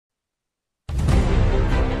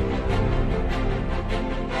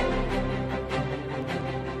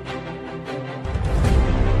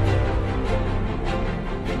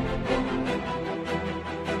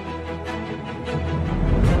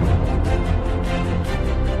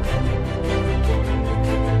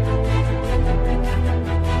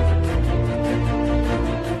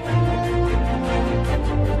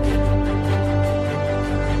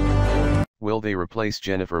Will they replace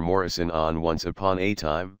Jennifer Morrison on Once Upon a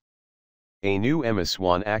Time? A new Emma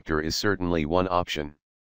Swan actor is certainly one option.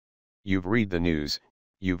 You've read the news,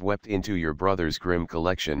 you've wept into your brother's Grimm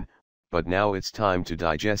collection, but now it's time to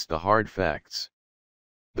digest the hard facts.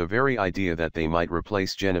 The very idea that they might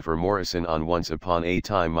replace Jennifer Morrison on Once Upon a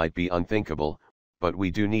Time might be unthinkable, but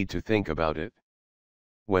we do need to think about it.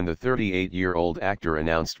 When the 38-year-old actor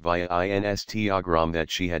announced via Instagram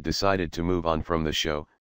that she had decided to move on from the show,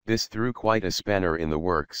 this threw quite a spanner in the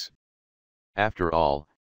works. After all,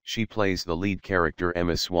 she plays the lead character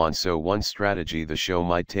Emma Swan, so one strategy the show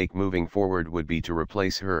might take moving forward would be to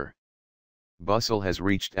replace her. Bustle has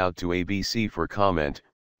reached out to ABC for comment,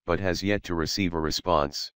 but has yet to receive a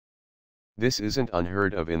response. This isn't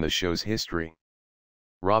unheard of in the show's history.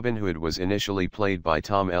 Robin Hood was initially played by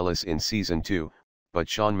Tom Ellis in Season 2, but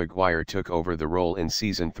Sean Maguire took over the role in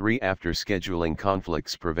Season 3 after scheduling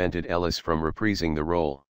conflicts prevented Ellis from reprising the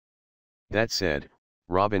role. That said,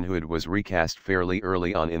 Robin Hood was recast fairly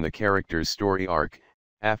early on in the character's story arc,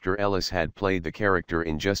 after Ellis had played the character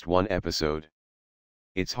in just one episode.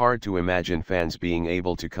 It's hard to imagine fans being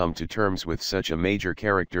able to come to terms with such a major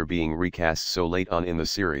character being recast so late on in the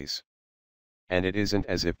series. And it isn't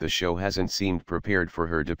as if the show hasn't seemed prepared for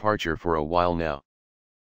her departure for a while now.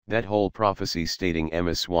 That whole prophecy stating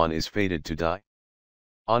Emma Swan is fated to die.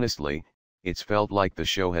 Honestly, it's felt like the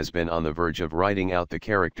show has been on the verge of writing out the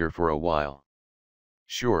character for a while.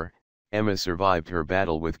 Sure, Emma survived her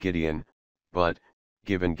battle with Gideon, but,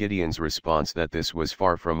 given Gideon's response that this was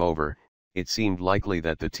far from over, it seemed likely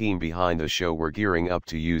that the team behind the show were gearing up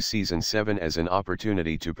to use Season 7 as an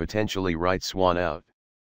opportunity to potentially write Swan out.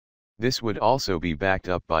 This would also be backed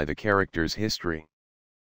up by the character's history.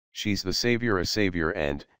 She's the savior, a savior,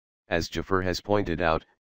 and, as Jafar has pointed out,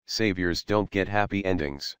 saviors don't get happy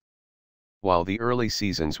endings. While the early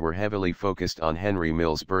seasons were heavily focused on Henry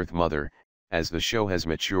Mill's birth mother, as the show has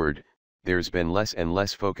matured, there's been less and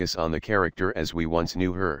less focus on the character as we once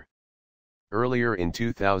knew her. Earlier in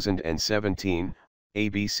 2017,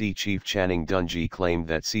 ABC chief Channing Dungey claimed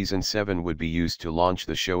that Season 7 would be used to launch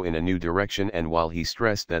the show in a new direction, and while he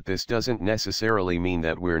stressed that this doesn't necessarily mean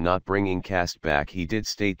that we're not bringing cast back, he did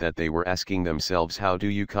state that they were asking themselves, how do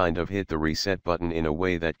you kind of hit the reset button in a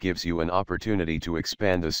way that gives you an opportunity to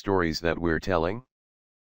expand the stories that we're telling?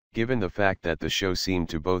 Given the fact that the show seemed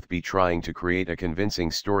to both be trying to create a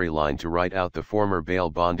convincing storyline to write out the former bail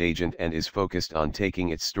bond agent and is focused on taking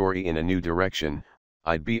its story in a new direction,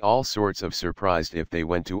 I'd be all sorts of surprised if they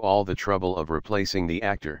went to all the trouble of replacing the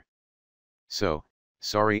actor. So,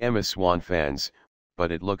 sorry Emma Swan fans,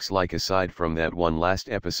 but it looks like aside from that one last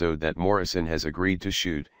episode that Morrison has agreed to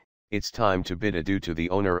shoot, it's time to bid adieu to the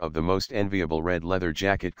owner of the most enviable red leather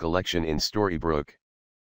jacket collection in Storybrooke.